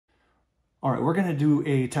All right, we're gonna do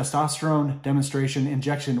a testosterone demonstration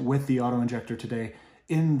injection with the auto injector today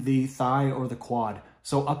in the thigh or the quad.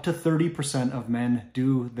 So up to 30% of men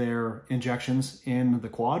do their injections in the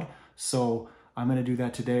quad. So I'm gonna do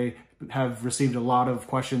that today. Have received a lot of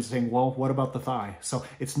questions saying, well, what about the thigh? So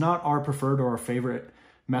it's not our preferred or our favorite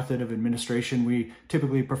method of administration. We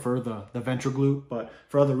typically prefer the ventroglute, but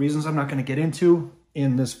for other reasons I'm not gonna get into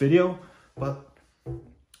in this video.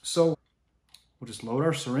 So we'll just load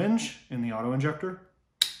our syringe in the auto injector,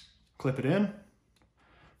 clip it in,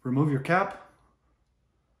 remove your cap,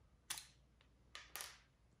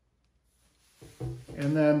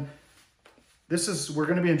 and then we're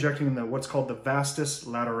going to be injecting in what's called the vastus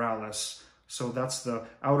lateralis. So that's the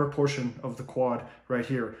outer portion of the quad right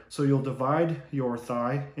here. So you'll divide your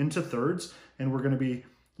thigh into thirds, and we're going to be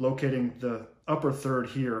locating the upper third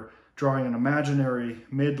here, drawing an imaginary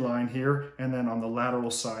midline here, and then on the lateral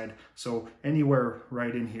side. So anywhere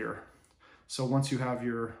right in here. So once you have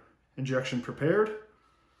your injection prepared,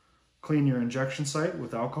 clean your injection site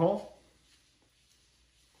with alcohol.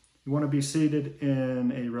 You want to be seated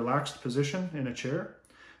in a relaxed position in a chair.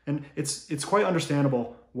 And it's quite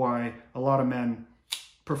understandable why a lot of men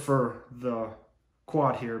prefer the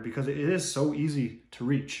quad here, because it is so easy to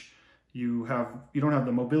reach. You don't have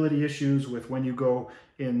the mobility issues with when you go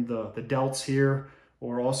in the delts here,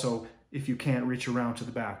 or also if you can't reach around to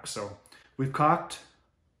the back. So we've cocked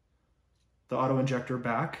the auto injector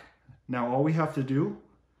back. Now all we have to do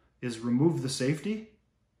is remove the safety,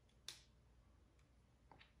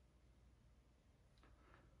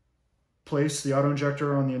 place the auto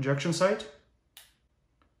injector on the injection site,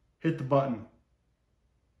 hit the button,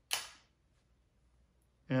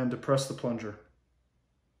 and depress the plunger.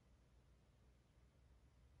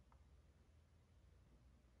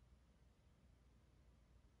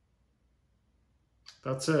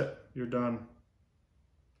 That's it, you're done.